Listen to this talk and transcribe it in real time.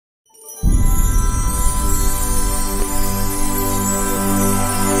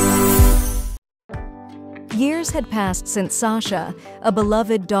Years had passed since Sasha, a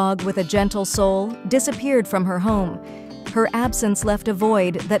beloved dog with a gentle soul, disappeared from her home. Her absence left a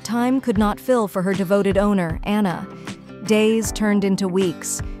void that time could not fill for her devoted owner, Anna. Days turned into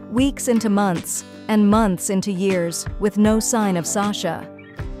weeks, weeks into months, and months into years, with no sign of Sasha.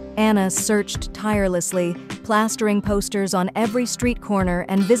 Anna searched tirelessly, plastering posters on every street corner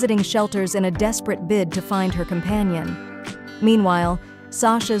and visiting shelters in a desperate bid to find her companion. Meanwhile,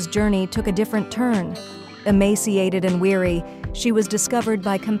 Sasha's journey took a different turn. Emaciated and weary, she was discovered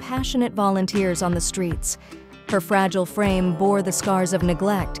by compassionate volunteers on the streets. Her fragile frame bore the scars of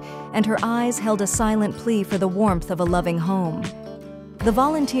neglect, and her eyes held a silent plea for the warmth of a loving home. The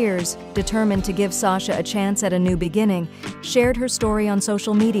volunteers, determined to give Sasha a chance at a new beginning, shared her story on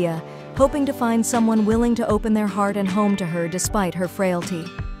social media, hoping to find someone willing to open their heart and home to her despite her frailty.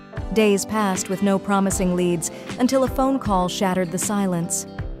 Days passed with no promising leads until a phone call shattered the silence.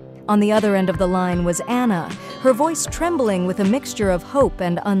 On the other end of the line was Anna, her voice trembling with a mixture of hope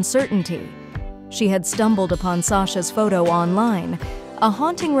and uncertainty. She had stumbled upon Sasha's photo online, a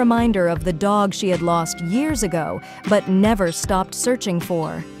haunting reminder of the dog she had lost years ago but never stopped searching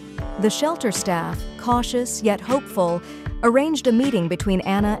for. The shelter staff, cautious yet hopeful, arranged a meeting between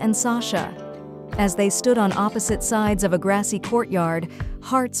Anna and Sasha. As they stood on opposite sides of a grassy courtyard,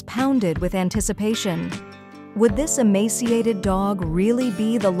 hearts pounded with anticipation. Would this emaciated dog really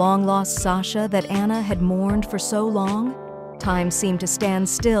be the long-lost Sasha that Anna had mourned for so long? Time seemed to stand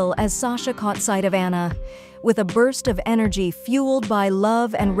still as Sasha caught sight of Anna. With a burst of energy fueled by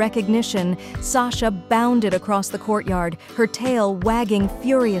love and recognition, Sasha bounded across the courtyard, her tail wagging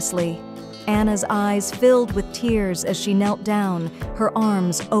furiously. Anna's eyes filled with tears as she knelt down, her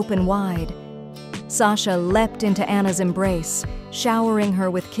arms open wide. Sasha leapt into Anna's embrace, showering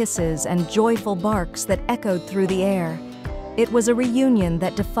her with kisses and joyful barks that echoed through the air. It was a reunion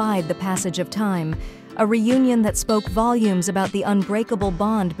that defied the passage of time, a reunion that spoke volumes about the unbreakable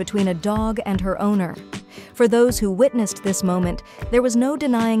bond between a dog and her owner. For those who witnessed this moment, there was no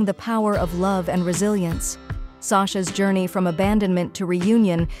denying the power of love and resilience. Sasha's journey from abandonment to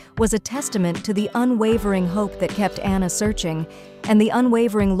reunion was a testament to the unwavering hope that kept Anna searching, and the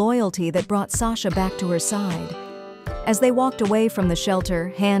unwavering loyalty that brought Sasha back to her side. As they walked away from the shelter,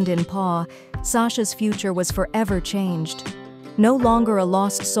 hand in paw, Sasha's future was forever changed. No longer a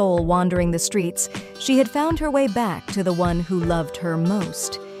lost soul wandering the streets, she had found her way back to the one who loved her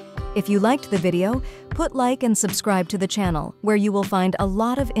most. If you liked the video, put like and subscribe to the channel, where you will find a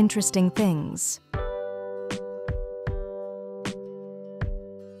lot of interesting things.